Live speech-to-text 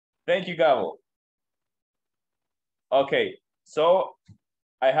Thank you, Gabo. Okay, so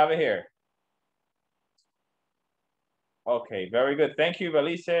I have it here. Okay, very good. Thank you,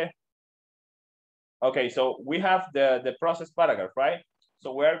 Belice. Okay, so we have the process paragraph, right?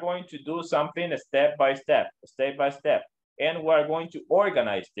 So we're going to do something step by step, and we're going to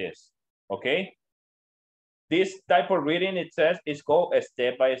organize this, okay? This type of reading, it says, is called a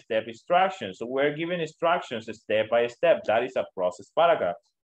step-by-step instruction. So we're giving instructions step by step. That is a process paragraph.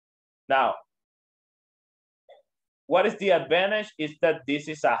 Now, what is the advantage? Is that this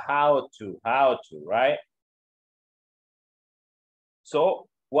is a how-to, right? So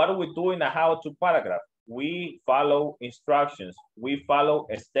what do we do in a how-to paragraph? We follow instructions. We follow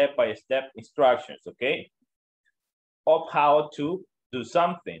a step-by-step instructions, okay? Of how to do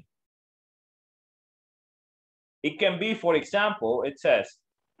something. It can be, for example, it says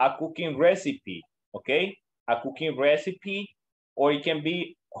a cooking recipe, okay? A cooking recipe, or it can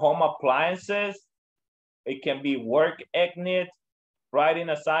be home appliances. It can be work ethnic, writing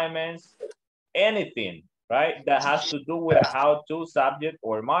assignments, anything, right? That has to do with a how-to subject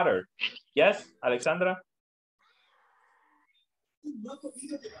or matter. Yes, Alexandra?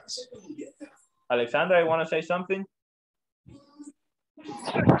 Alexandra, you want to say something?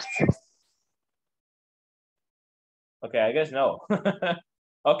 Okay, I guess no.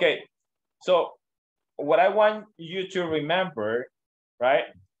 Okay, so what I want you to remember, right,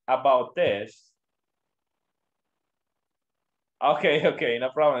 about this. Okay, no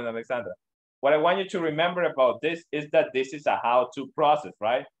problem, Alexandra. What I want you to remember about this is that this is a how-to process,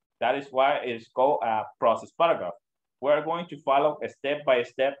 right? That is why it's called a process paragraph. We're going to follow a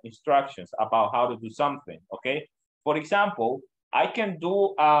step-by-step instructions about how to do something, okay? For example, I can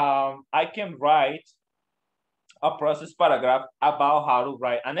write a process paragraph about how to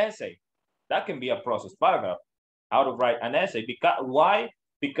write an essay. That can be a process paragraph, how to write an essay. Why?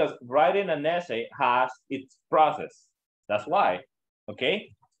 Because writing an essay has its process. That's why,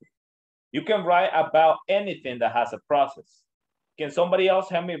 okay? You can write about anything that has a process. Can somebody else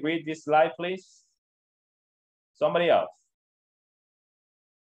help me read this slide, please? Somebody else.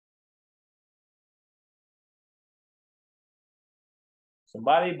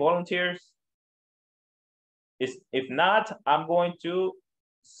 Somebody volunteers? If not, I'm going to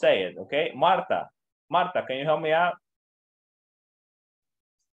say it, okay? Marta, can you help me out?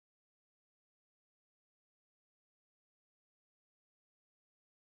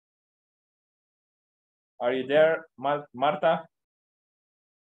 Are you there, Marta?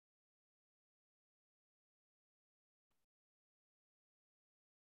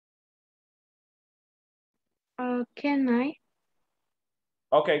 Can I?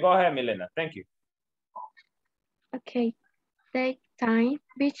 Okay, go ahead, Milena. Thank you. Okay. Take time.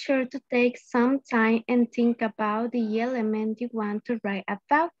 Be sure to take some time and think about the element you want to write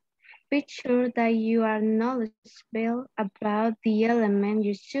about. Be sure that you are knowledgeable about the element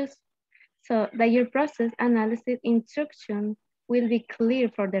you choose so that your process analysis instruction will be clear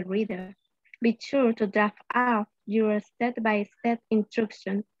for the reader. Be sure to draft out your step-by-step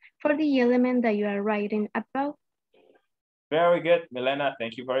instruction for the element that you are writing about. Very good, Milena.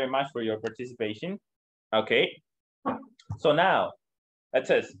 Thank you very much for your participation. Okay. So now, it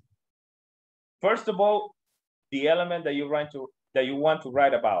says, first of all, the element that you want to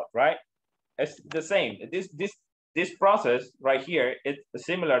write about, right? It's the same. This process right here is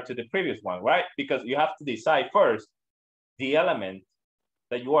similar to the previous one, right? Because you have to decide first the element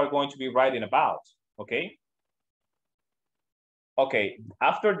that you are going to be writing about, okay? Okay,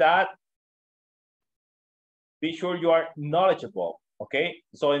 after that, be sure you are knowledgeable, okay?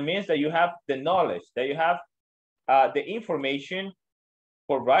 So it means that you have the knowledge, that you have the information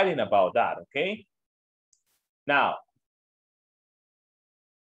for writing about that, okay? Now,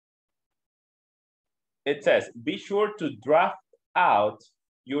 it says, be sure to draft out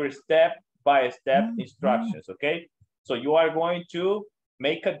your step-by-step instructions, okay? So you are going to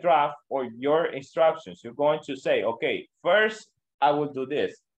make a draft or your instructions. You're going to say, okay, first, I will do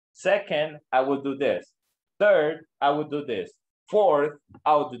this. Second, I will do this. Third, I will do this. Fourth,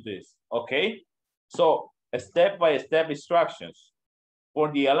 I'll do this, okay? So step-by-step instructions for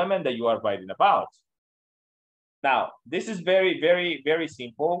the element that you are writing about. Now, this is very, very, very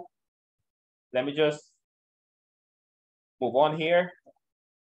simple. Let me just move on here.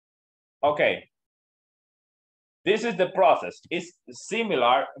 Okay. This is the process. It's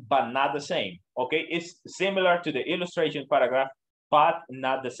similar, but not the same. Okay, it's similar to the illustration paragraph, but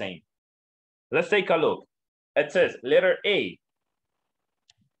not the same. Let's take a look. It says, letter A,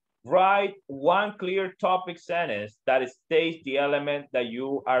 write one clear topic sentence that states the element that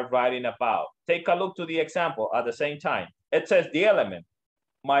you are writing about. Take a look to the example at the same time. It says the element.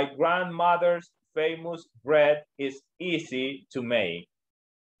 my grandmother's famous bread is easy to make.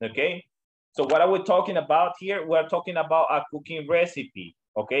 Okay, so what are we talking about here? We're talking about a cooking recipe.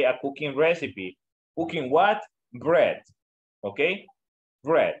 Okay, a cooking recipe. Cooking what? Bread. Okay,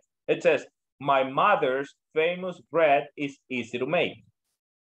 bread. It says, my mother's famous bread is easy to make.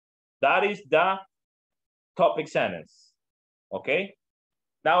 That is the topic sentence. Okay,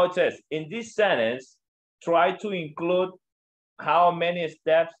 now it says, in this sentence, try to include how many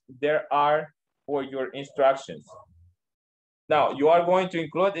steps there are for your instructions. Now, you are going to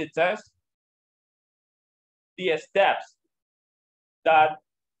include, it says, the steps that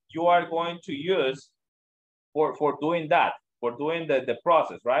you are going to use for doing that, for doing the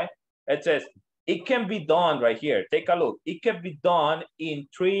process, right? It says, it can be done right here. Take a look. It can be done in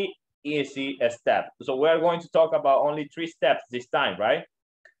 3 easy steps. So we're going to talk about only 3 steps this time, right?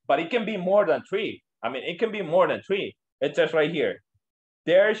 But it can be more than 3. I mean, it can be more than 3. It says right here,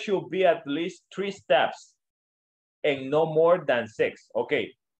 there should be at least 3 steps and no more than 6. Okay,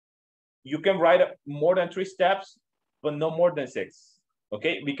 you can write more than 3 steps, but no more than 6.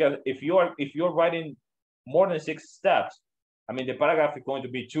 Okay, because if you're writing more than 6 steps, I mean, the paragraph is going to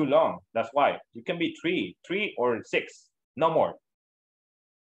be too long. That's why you can be 3 or 6, no more.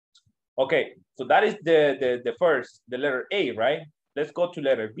 Okay, so that is the first, the letter A, right? Let's go to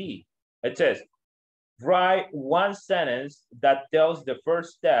letter B. It says, write 1 sentence that tells the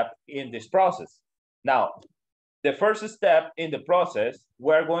first step in this process. Now, the first step in the process,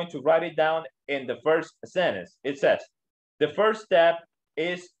 we're going to write it down in the first sentence. It says, the first step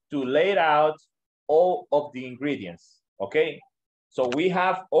is to lay out all of the ingredients, okay? So we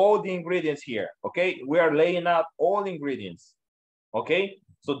have all the ingredients here, okay? We are laying out all the ingredients, okay?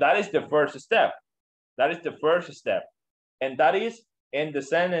 So that is the first step. That is the first step. And that is in the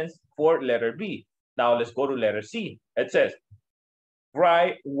sentence for letter B. Now let's go to letter C. It says,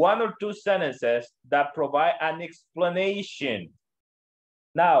 write 1 or 2 sentences that provide an explanation.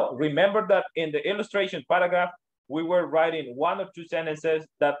 Now, remember that in the illustration paragraph, we were writing 1 or 2 sentences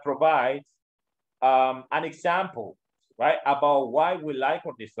that provide an example, right? About why we like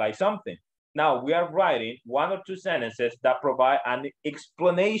or dislike something. Now, we are writing 1 or 2 sentences that provide an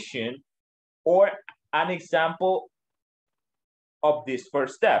explanation or an example of this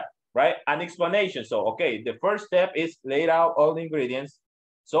first step, right? An explanation. So, okay, the first step is lay out all the ingredients.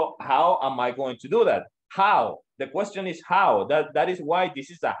 So how am I going to do that? How? The question is how. That is why this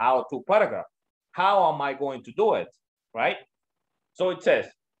is a how-to paragraph. How am I going to do it, right? So it says,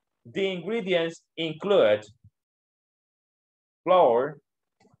 the ingredients include flour,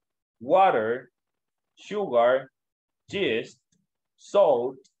 water, sugar, yeast,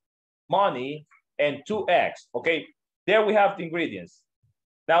 salt, money, and 2 eggs, okay? There we have the ingredients.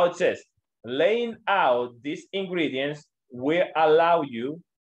 Now it says, laying out these ingredients will allow you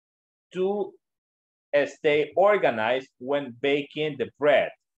to stay organized when baking the bread.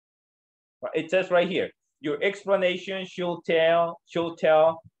 It says right here, your explanation should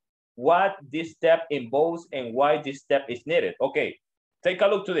tell what this step involves and why this step is needed. Okay, take a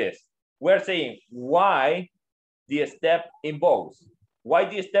look to this. We're saying why the step involves. Why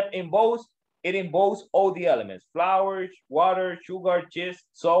the step involves? It involves all the elements: flour, water, sugar, cheese,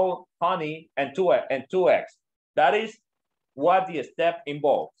 salt, honey, and 2 eggs. That is what the step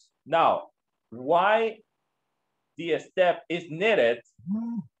involves. Now, why the step is needed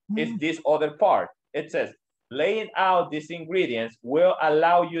is this other part. It says, laying out these ingredients will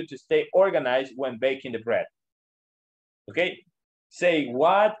allow you to stay organized when baking the bread. Okay, say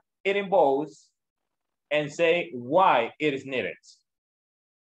what it involves and say why it is needed.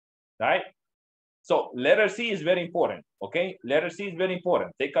 All right? So letter C is very important, okay? Letter C is very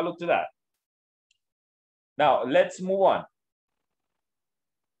important. Take a look to that. Now, let's move on.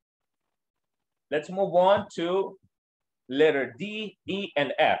 Let's move on to letter D, E,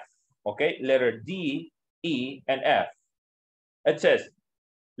 and F, okay? Letter D, E, and F. It says,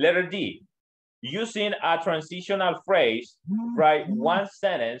 letter D, using a transitional phrase, write 1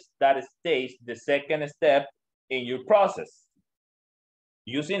 sentence that states the second step in your process.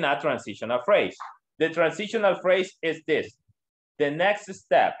 Using a transitional phrase. The transitional phrase is this. The next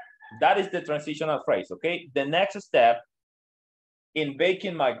step, that is the transitional phrase, okay? The next step in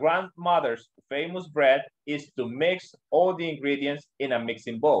baking my grandmother's famous bread is to mix all the ingredients in a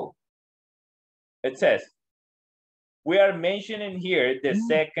mixing bowl. It says, we are mentioning here the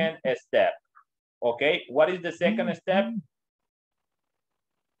second step, okay? What is the second step?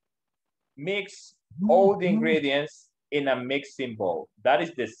 Mix all the ingredients in a mixing bowl. That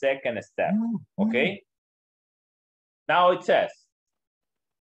is the second step, okay? Now it says,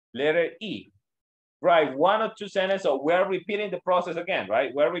 letter E, Write 1 or 2 sentences. So we're repeating the process again,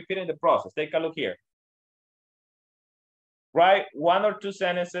 right? We're repeating the process. Take a look here. Write 1 or 2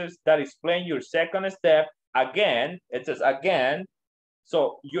 sentences that explain your second step. Again, it says again.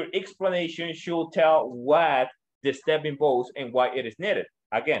 So your explanation should tell what the step involves and why it is needed.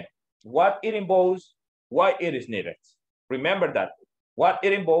 Again, what it involves, why it is needed. Remember that. What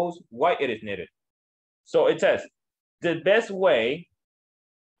it involves, why it is needed. So it says, the best way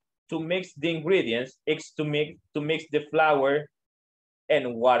to mix the ingredients is to mix the flour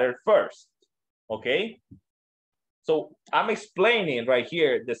and water first, okay? So I'm explaining right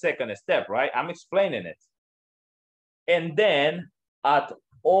here the second step, right? I'm explaining it. And then add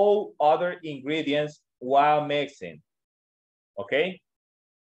all other ingredients while mixing, okay?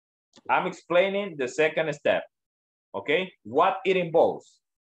 I'm explaining the second step, okay? What it involves.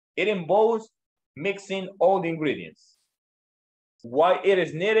 It involves mixing all the ingredients. Why it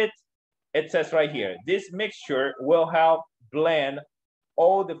is needed, it says right here, this mixture will help blend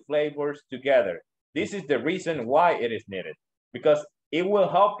all the flavors together. This is the reason why it is needed, because it will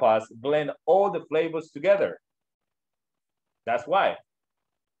help us blend all the flavors together. That's why.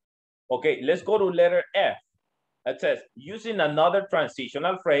 Okay, let's go to letter F. It says, using another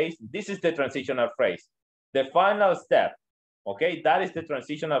transitional phrase, this is the transitional phrase. The final step, okay, that is the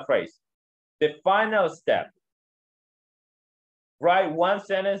transitional phrase. The final step. Write one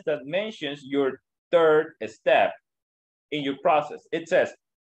sentence that mentions your third step in your process. It says,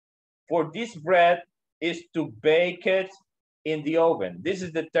 for this bread is to bake it in the oven. This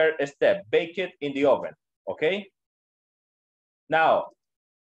is the third step, bake it in the oven, okay? Now,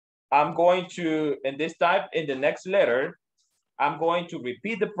 I'm going to, in this type, in the next letter, I'm going to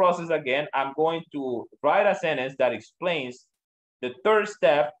repeat the process again. I'm going to write a sentence that explains the third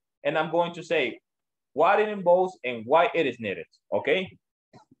step, and I'm going to say what it involves and why it is needed, okay?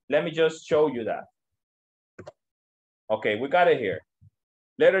 Let me just show you that. Okay, we got it here.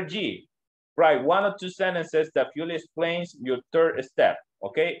 Letter G, write 1 or 2 sentences that fully explains your third step,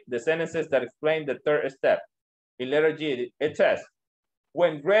 okay? The sentences that explain the third step. In letter G, it says,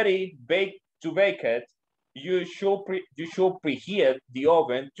 when ready to bake it, you should preheat the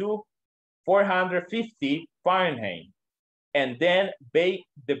oven to 450 Fahrenheit and then bake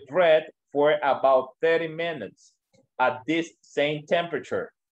the bread for about 30 minutes at this same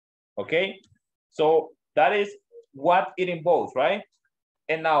temperature, okay? So that is what it involves, right?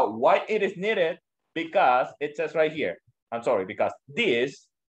 And now why it is needed, because it says right here, I'm sorry, because this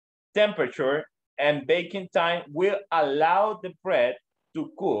temperature and baking time will allow the bread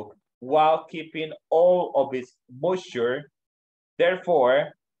to cook while keeping all of its moisture. Therefore,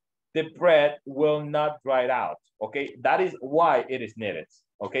 the bread will not dry out, okay? That is why it is needed,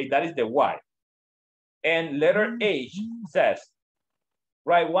 okay? That is the why. And letter H says,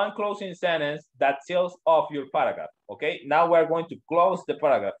 write one closing sentence that seals off your paragraph, okay? Now we're going to close the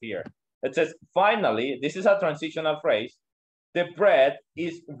paragraph here. It says, finally, this is a transitional phrase, the bread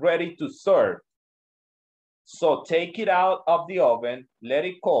is ready to serve. So take it out of the oven, let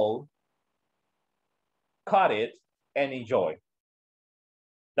it cool, cut it, and enjoy.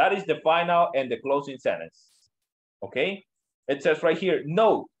 That is the final and the closing sentence, okay? It says right here,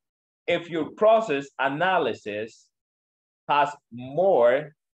 note, if your process analysis has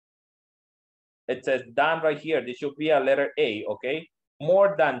more, it says done right here, this should be a letter A, okay?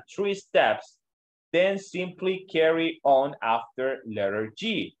 More than 3 steps, then simply carry on after letter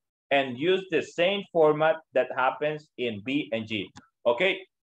G and use the same format that happens in B and G, okay?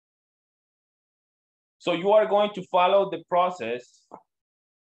 So you are going to follow the process,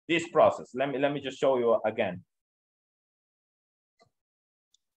 this process. Let me just show you again.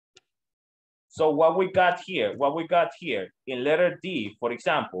 So what we got here in letter D, for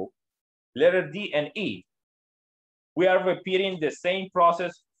example, letter D and E, we are repeating the same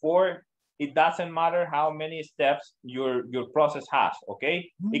process for, it doesn't matter how many steps your process has,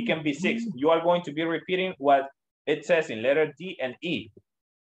 okay? It can be 6. You are going to be repeating what it says in letter D and E,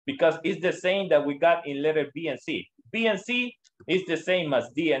 because it's the same that we got in letter B and C. B and C is the same as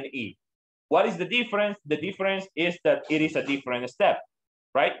D and E. What is the difference? The difference is that it is a different step,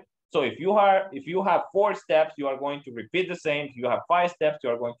 right? So if you have 4 steps, you are going to repeat the same. If you have 5 steps, you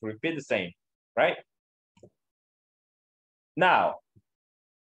are going to repeat the same, right? Now,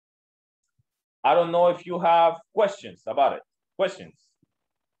 I don't know if you have questions about it. Questions?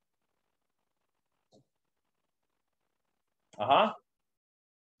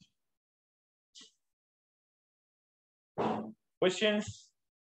 Questions?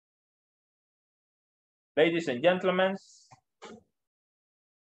 Ladies and gentlemen.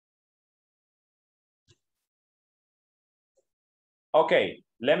 Okay,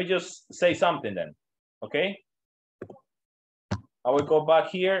 let me just say something then. Okay. I will go back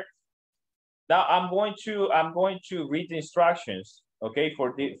here. Now I'm going to read the instructions, okay,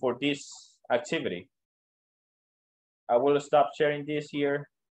 for this activity. I will stop sharing this here.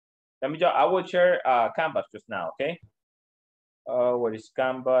 I will share Canvas just now, okay? What is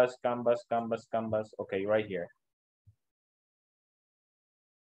Canvas? Okay, right here.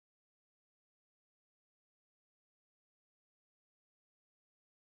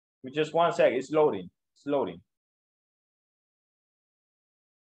 Just 1 sec, it's loading.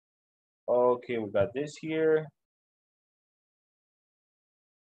 Okay, we got this here.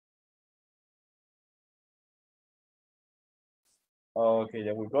 Okay,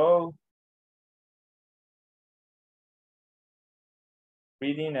 there we go.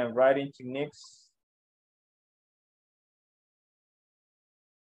 Reading and writing techniques.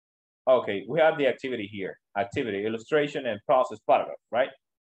 Okay, we have the activity here. Activity, illustration, and process paragraph, right?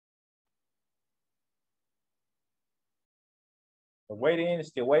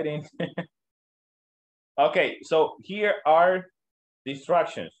 Still waiting. Okay, so here are the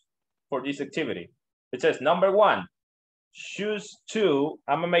instructions for this activity. It says, number 1, choose 2.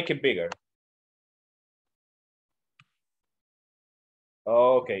 I'm gonna make it bigger.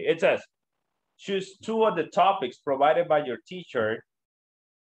 Okay, it says, choose 2 of the topics provided by your teacher.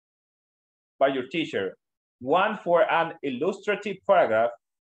 One for an illustrative paragraph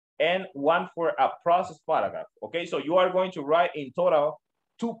and one for a process paragraph. Okay, so you are going to write in total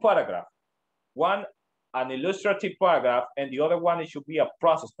 2 paragraphs. One, an illustrative paragraph, and the other one, it should be a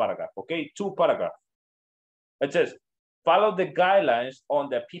process paragraph. Okay, 2 paragraphs. It says, follow the guidelines on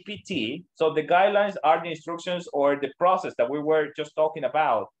the PPT. So the guidelines are the instructions or the process that we were just talking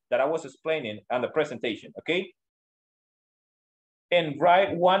about that I was explaining on the presentation, okay? And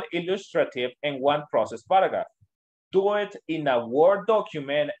write 1 illustrative and 1 process paragraph. Do it in a Word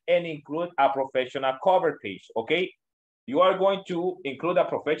document and include a professional cover page, okay? You are going to include a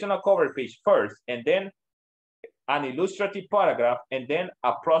professional cover page first, and then an illustrative paragraph, and then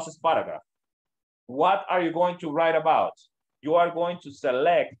a process paragraph. What are you going to write about? You are going to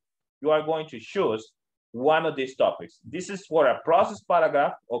choose one of these topics. This is for a process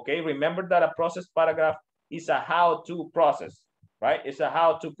paragraph, okay? Remember that a process paragraph is a how-to process, right? It's a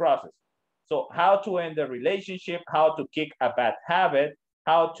how-to process. So how to end a relationship, how to kick a bad habit,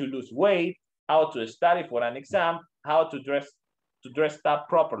 how to lose weight, how to study for an exam, how to dress up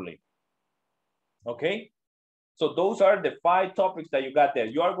properly, okay? So those are the 5 topics that you got there.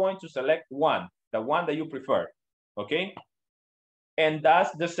 You are going to select one, the one that you prefer, okay? And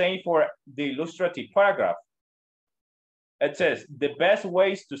that's the same for the illustrative paragraph. It says, the best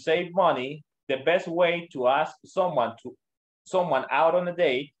ways to save money, the best way to ask someone out on a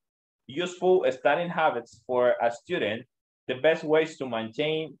date, useful studying habits for a student, the best ways to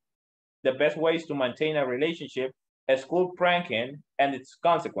maintain a relationship, a school pranking and its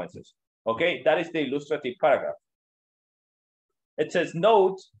consequences. Okay, that is the illustrative paragraph. It says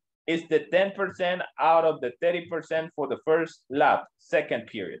note is the 10% out of the 30% for the first lap, second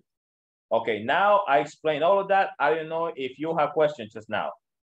period. Okay, now I explained all of that. I don't know if you have questions just now.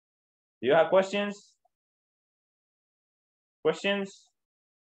 Do you have questions? Questions?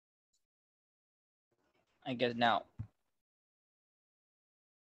 I guess now.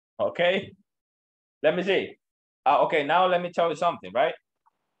 Okay, let me see. Okay, now let me tell you something, right?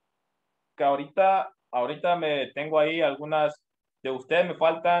 Que ahorita me tengo ahí algunas de ustedes me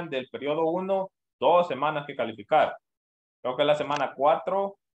faltan del periodo 1, 2 semanas que calificar. Creo que es la semana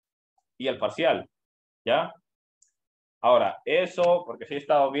 4 y el parcial, ¿ya? Ahora, eso, porque sí he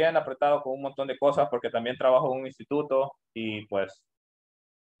estado bien apretado con un montón de cosas, porque también trabajo en un instituto y pues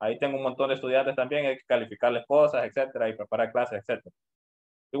ahí tengo un montón de estudiantes también, hay que calificarles cosas, etcétera, y preparar clases, etcétera.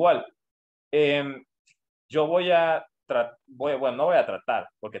 Igual, yo bueno, no voy a tratar,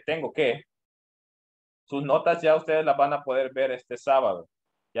 porque tengo que, sus notas ya ustedes las van a poder ver este sábado,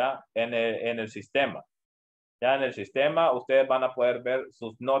 ya, en el sistema. Ya en el sistema ustedes van a poder ver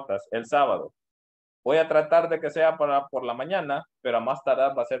sus notas el sábado. Voy a tratar de que sea por la mañana, pero a más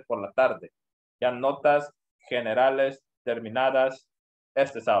tardar va a ser por la tarde. Ya notas generales terminadas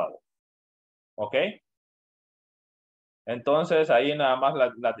este sábado. ¿Ok? Entonces ahí nada más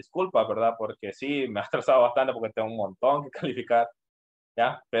la disculpa, ¿verdad? Porque sí, me ha atrasado bastante porque tengo un montón que calificar.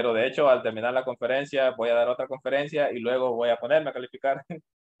 ¿Ya? Pero de hecho, al terminar la conferencia, voy a dar otra conferencia y luego voy a ponerme a calificar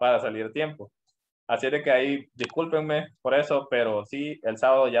para salir a tiempo. Así de que ahí, discúlpenme por eso, pero sí, el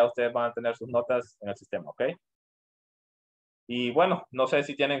sábado ya ustedes van a tener sus notas en el sistema, ¿ok? Y bueno, no sé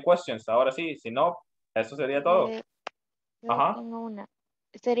si tienen questions, ahora sí, si no, eso sería todo. Yo Ajá. tengo una.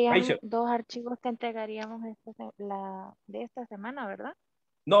 Serían Rachel. 2 archivos que entregaríamos de esta semana, ¿verdad?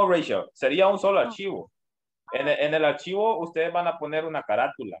 No, Rachel, sería un solo Oh, archivo. En el archivo ustedes van a poner una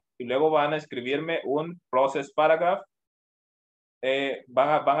carátula y luego van a escribirme un process paragraph.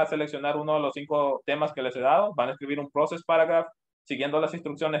 Van a seleccionar uno de los 5 temas que les he dado, van a escribir un process paragraph siguiendo las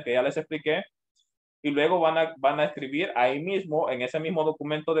instrucciones que ya les expliqué y luego van a escribir ahí mismo, en ese mismo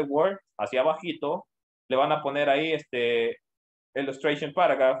documento de Word, hacia abajito, le van a poner ahí este illustration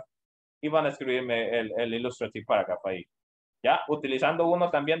paragraph y van a escribirme el illustrative paragraph ahí. ¿Ya? Utilizando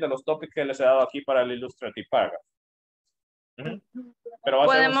uno también de los topics que les he dado aquí para el illustrative paragraph. Pero va a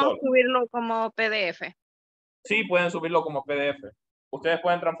ser un Podemos solo. subirlo como PDF. Sí, pueden subirlo como PDF. Ustedes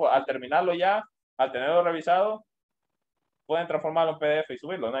pueden al terminarlo ya, al tenerlo revisado, pueden transformarlo en PDF y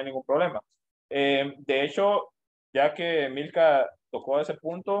subirlo, no hay ningún problema. De hecho, ya que Milka tocó ese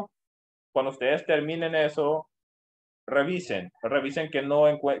punto, cuando ustedes terminen eso, revisen que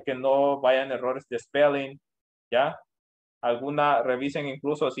no vayan errores de spelling, ¿ya? Revisen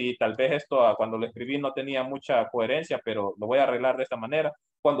incluso si tal vez esto cuando lo escribí no tenía mucha coherencia, pero lo voy a arreglar de esta manera.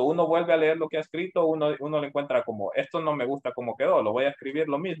 Cuando uno vuelve a leer lo que ha escrito, uno le encuentra como, esto no me gusta como quedó, lo voy a escribir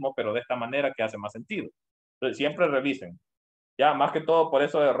lo mismo, pero de esta manera que hace más sentido. Entonces, siempre revisen. Ya, más que todo por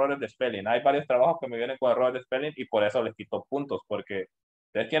eso de errores de spelling. Hay varios trabajos que me vienen con errores de spelling y por eso les quito puntos, porque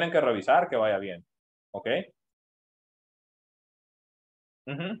ustedes tienen que revisar que vaya bien. ¿Ok?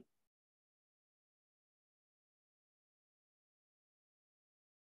 Ujú.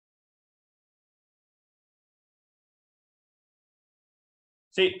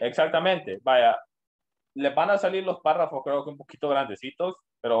 Sí, exactamente. Vaya, les van a salir los párrafos, creo que un poquito grandecitos,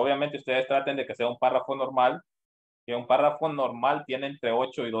 pero obviamente ustedes traten de que sea un párrafo normal, que un párrafo normal tiene entre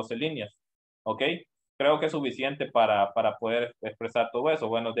 8 y 12 líneas, ¿ok? Creo que es suficiente para poder expresar todo eso.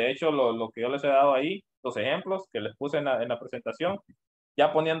 Bueno, de hecho, lo que yo les he dado ahí, los ejemplos que les puse en la presentación,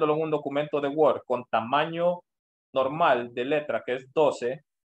 ya poniéndolo en un documento de Word con tamaño normal de letra, que es 12,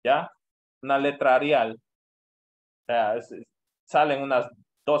 ¿ya? Una letra Arial, o sea, salen unas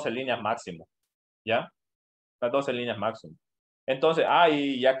 12 líneas máximo, ¿ya? Las 12 líneas máximo. Entonces,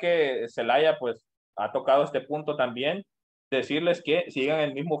 y ya que Celaya pues ha tocado este punto también, decirles que sigan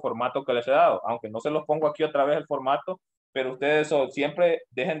el mismo formato que les he dado, aunque no se los pongo aquí otra vez el formato, pero ustedes siempre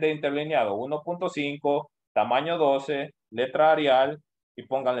dejen de interlineado 1.5, tamaño 12, letra Arial y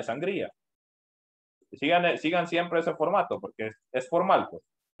pónganle sangría. Sigan siempre ese formato porque es formal, pues,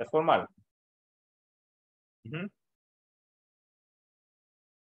 es formal. Ujú.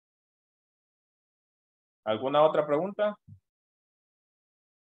 ¿Alguna otra pregunta?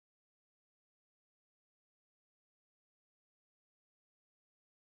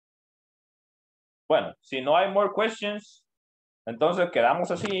 Bueno, si no hay more questions, entonces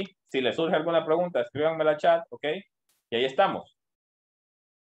quedamos así. Si les surge alguna pregunta, escríbanme en la chat, ¿ok? Y ahí estamos.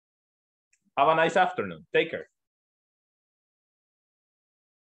 Have a nice afternoon. Take care.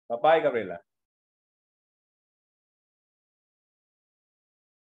 Bye-bye, Gabriela.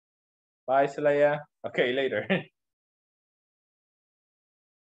 Bye, Celaya. Okay, later.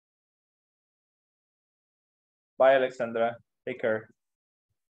 Bye, Alexandra. Take care.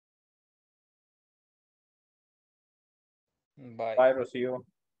 Bye. Bye, Rocio.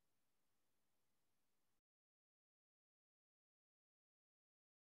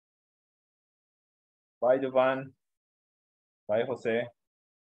 Bye, Jovan. Bye, Jose.